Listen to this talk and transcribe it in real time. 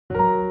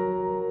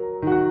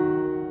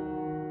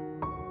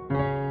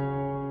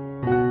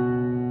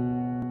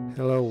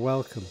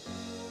welcome.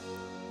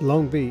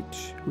 Long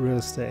Beach real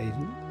estate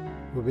agent.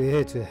 We'll be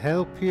here to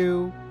help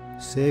you,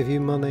 save you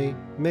money,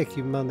 make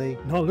you money,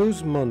 not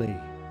lose money.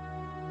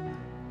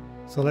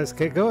 So let's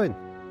get going.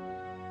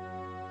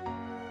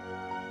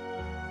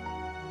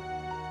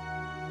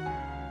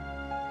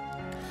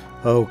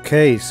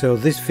 Okay, so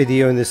this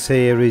video in the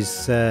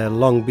series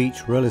Long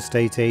Beach Real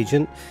Estate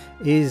Agent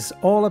is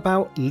all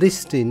about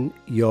listing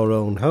your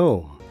own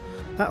home.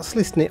 That's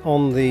listing it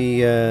on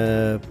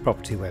the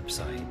property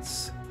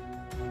websites.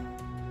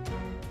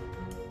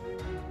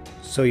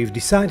 So you've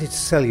decided to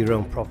sell your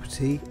own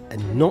property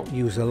and not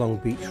use a Long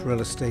Beach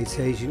real estate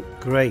agent.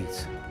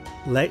 Great.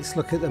 Let's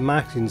look at the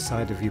marketing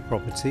side of your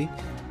property,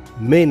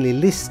 mainly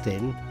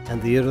listing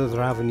and the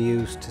other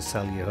avenues to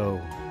sell your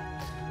home.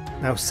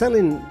 Now,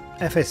 selling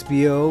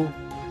FSBO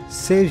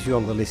saves you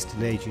on the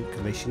listing agent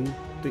commission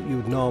that you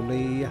would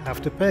normally have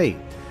to pay,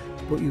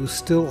 but you'll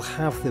still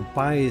have the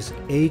buyer's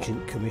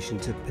agent commission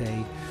to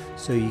pay,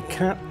 so you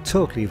can't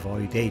totally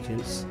avoid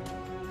agents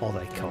or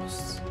their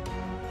costs.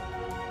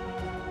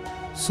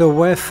 So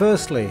where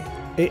firstly,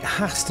 it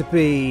has to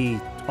be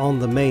on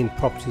the main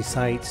property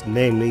site,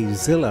 namely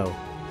Zillow.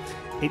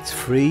 It's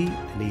free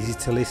and easy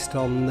to list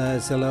on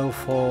Zillow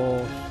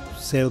for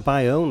sale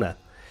by owner.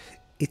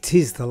 It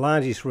is the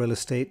largest real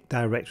estate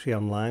directory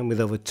online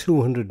with over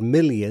 200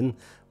 million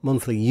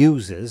monthly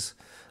users.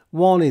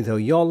 Warning though,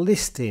 your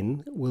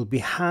listing will be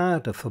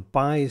harder for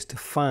buyers to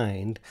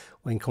find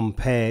when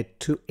compared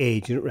to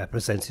agent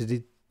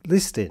represented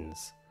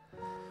listings.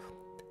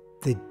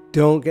 They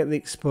don't get the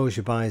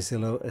exposure by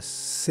Zillow, as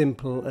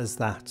simple as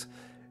that.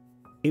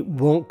 It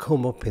won't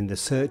come up in the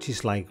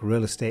searches like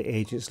real estate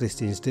agents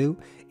listings do.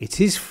 It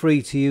is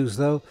free to use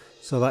though,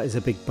 so that is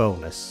a big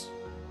bonus.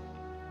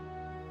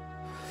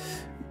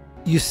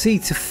 You see,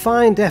 to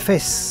find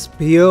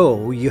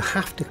FSBO, you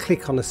have to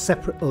click on a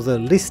separate other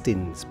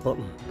listings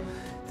button.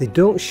 They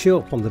don't show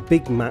up on the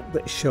big map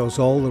that shows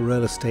all the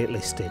real estate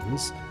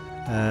listings.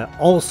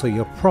 Also,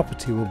 your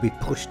property will be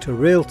pushed to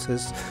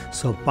realtors,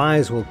 so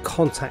buyers will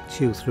contact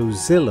you through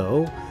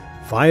Zillow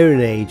via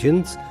an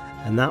agent,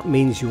 and that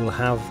means you will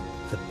have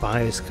the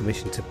buyer's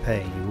commission to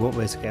pay. You won't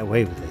be able to get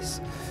away with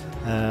this.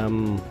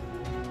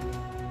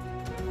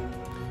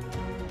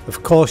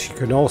 Of course, you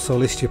can also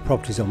list your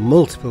properties on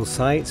multiple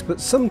sites,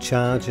 but some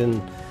charge,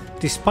 and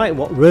despite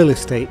what real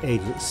estate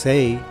agents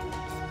say,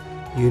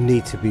 you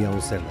need to be on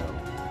Zillow.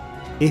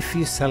 If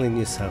you're selling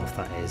yourself,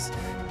 that is.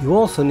 You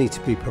also need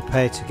to be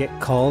prepared to get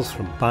calls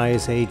from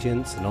buyers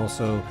agents and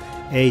also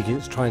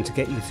agents trying to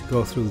get you to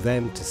go through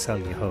them to sell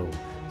your home.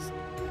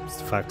 It's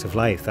the fact of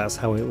life, that's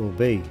how it will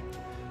be.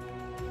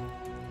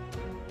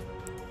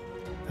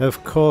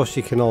 Of course,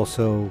 you can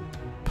also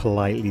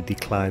politely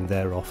decline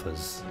their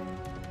offers.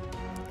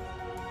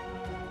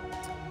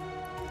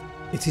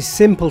 It is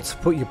simple to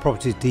put your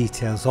property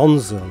details on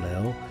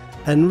Zillow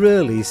and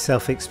really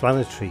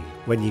self-explanatory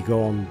when you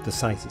go on the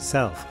site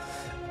itself.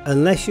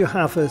 Unless you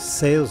have a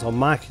sales or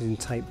marketing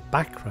type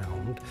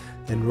background,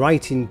 then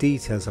writing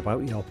details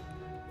about your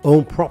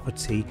own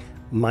property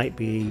might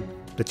be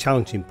the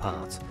challenging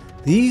part.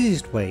 The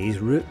easiest way is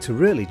to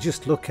really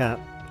just look at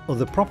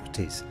other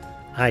properties,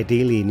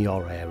 ideally in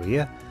your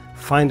area,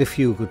 find a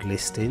few good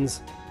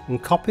listings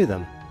and copy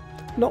them.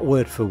 Not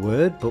word for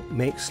word, but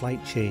make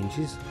slight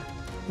changes.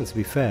 And to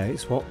be fair,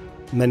 it's what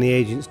many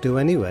agents do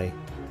anyway.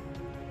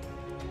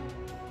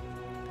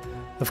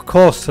 Of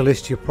course, to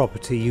list your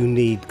property you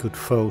need good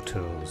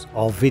photos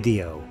or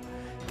video.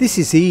 This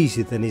is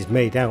easier than is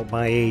made out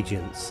by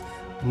agents.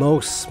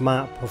 Most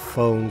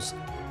smartphones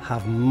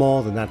have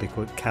more than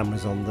adequate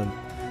cameras on them.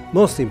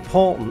 Most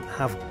important,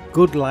 have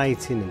good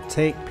lighting and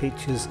take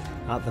pictures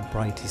at the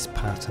brightest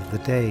part of the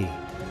day.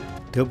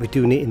 Don't be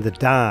doing it in the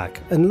dark,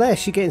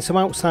 unless you're getting some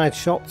outside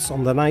shots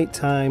on the night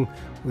time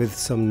with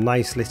some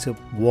nice lit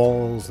up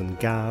walls and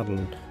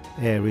garden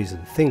areas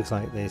and things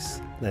like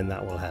this, then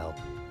that will help.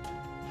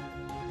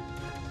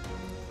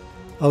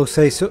 I'll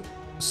say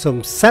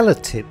some seller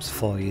tips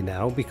for you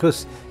now,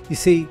 because you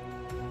see,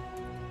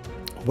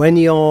 when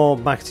you're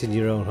marketing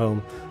your own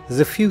home,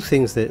 there's a few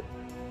things that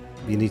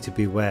you need to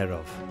be aware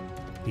of.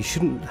 You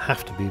shouldn't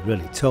have to be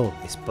really told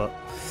this, but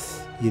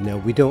you know,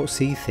 we don't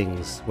see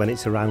things when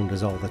it's around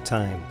us all the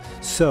time.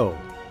 So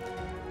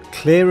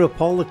clear up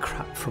all the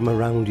crap from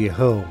around your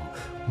home.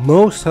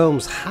 Most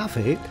homes have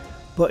it,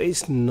 but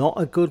it's not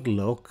a good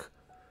look.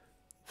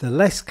 The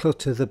less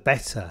clutter, the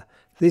better.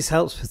 This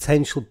helps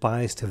potential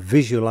buyers to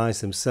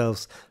visualize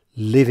themselves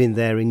living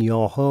there in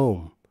your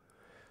home.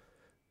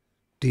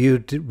 Do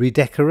you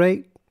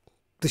redecorate?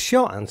 The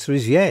short answer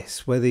is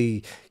yes. Whether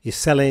you're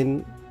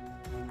selling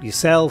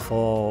yourself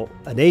or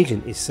an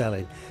agent is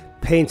selling,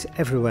 paint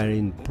everywhere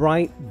in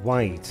bright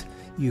white.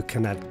 You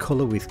can add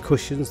colour with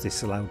cushions.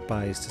 This allows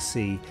buyers to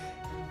see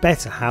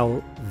better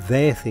how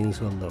their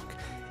things will look.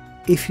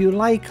 If you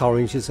like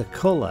orange as a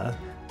colour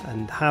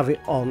and have it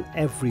on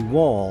every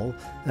wall,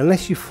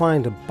 unless you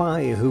find a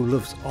buyer who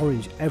loves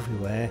orange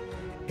everywhere,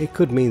 it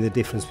could mean the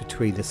difference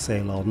between a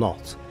sale or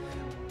not.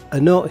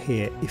 A note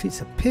here, if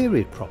it's a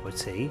period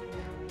property,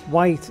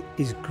 white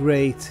is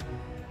great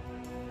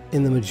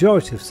in the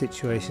majority of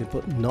situations,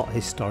 but not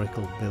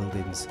historical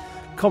buildings.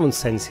 Common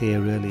sense here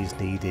really is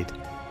needed.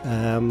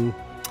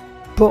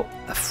 But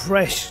a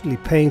freshly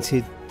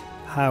painted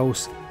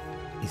house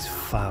is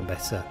far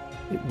better.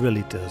 It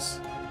really does.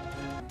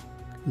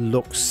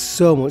 Looks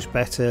so much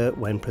better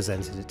when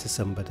presented it to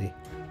somebody.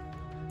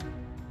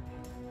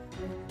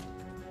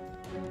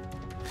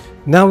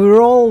 Now,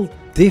 we're all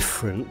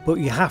different, but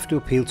you have to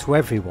appeal to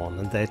everyone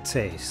and their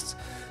tastes.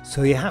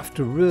 So you have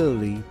to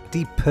really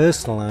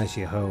depersonalise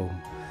your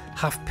home.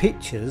 Have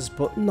pictures,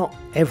 but not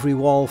every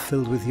wall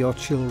filled with your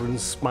children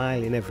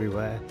smiling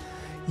everywhere.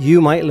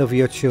 You might love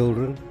your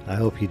children, I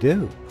hope you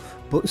do,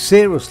 but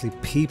seriously,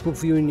 people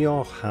viewing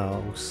your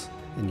house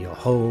and your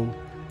home,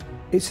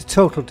 it's a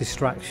total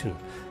distraction.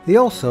 They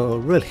also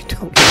really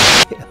don't give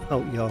a shit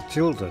about your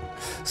children.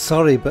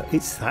 Sorry, but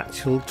it's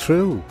actual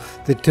true.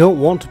 They don't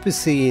want to be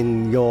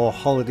seeing your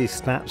holiday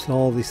snaps and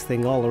all this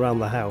thing all around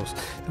the house.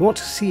 They want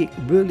to see it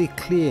really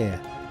clear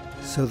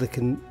so they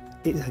can,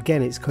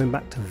 again, it's going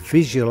back to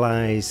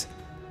visualize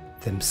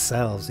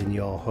themselves in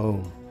your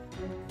home.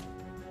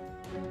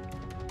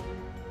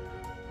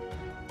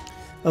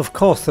 Of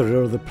course, there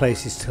are other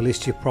places to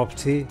list your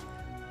property,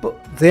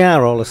 but they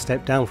are all a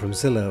step down from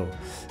Zillow.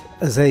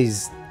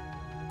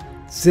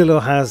 Zillow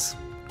has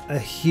a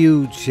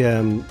huge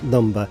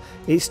number.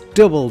 It's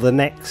double the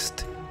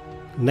next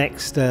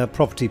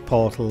property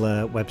portal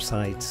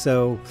website.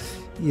 So,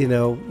 you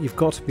know, you've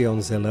got to be on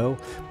Zillow.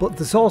 But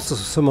there's also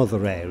some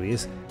other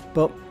areas.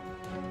 But,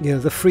 you know,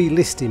 the free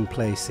listing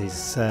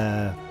places,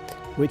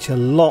 which a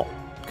lot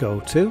go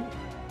to.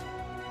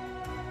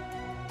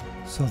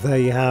 So there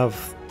you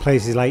have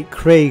places like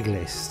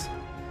Craigslist.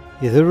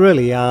 Yeah, they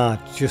really are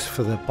just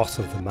for the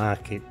bottom of the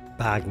market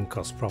bargain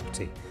cost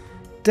property.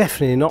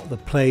 Definitely not the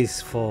place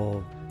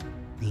for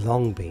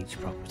Long Beach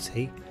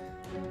property.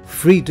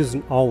 Free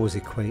doesn't always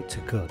equate to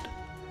good.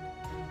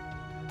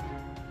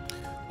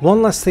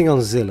 One last thing on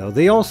Zillow,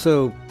 they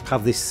also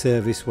have this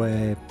service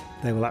where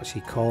they will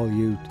actually call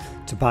you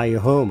to buy your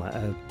home at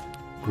a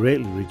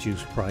greatly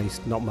reduced price,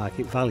 not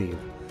market value.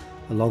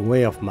 A long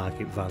way off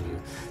market value.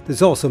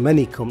 There's also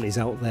many companies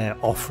out there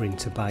offering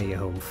to buy your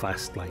home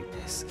fast like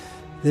this.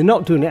 They're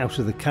not doing it out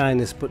of the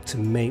kindness, but to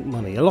make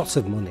money, a lot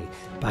of money,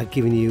 by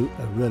giving you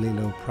a really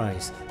low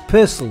price.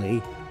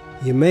 Personally,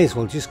 you may as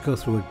well just go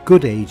through a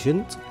good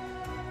agent,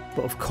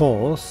 but of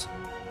course,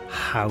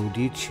 how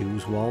do you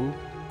choose one?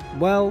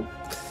 Well,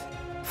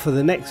 for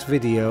the next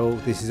video,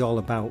 this is all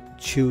about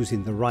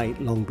choosing the right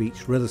Long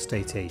Beach real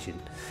estate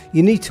agent.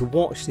 You need to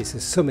watch this,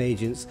 as some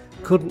agents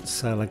couldn't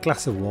sell a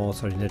glass of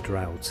water in a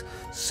drought.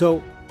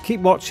 So keep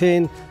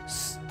watching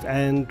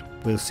and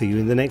we'll see you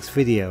in the next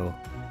video.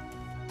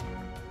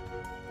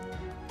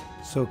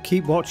 So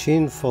keep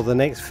watching for the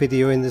next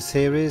video in the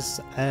series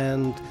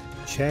and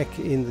check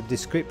in the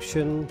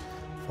description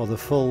for the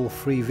full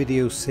free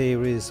video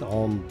series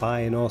on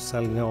buying or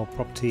selling your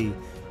property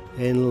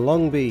in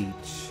Long Beach.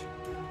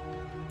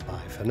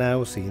 Bye for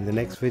now, see you in the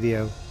next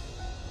video.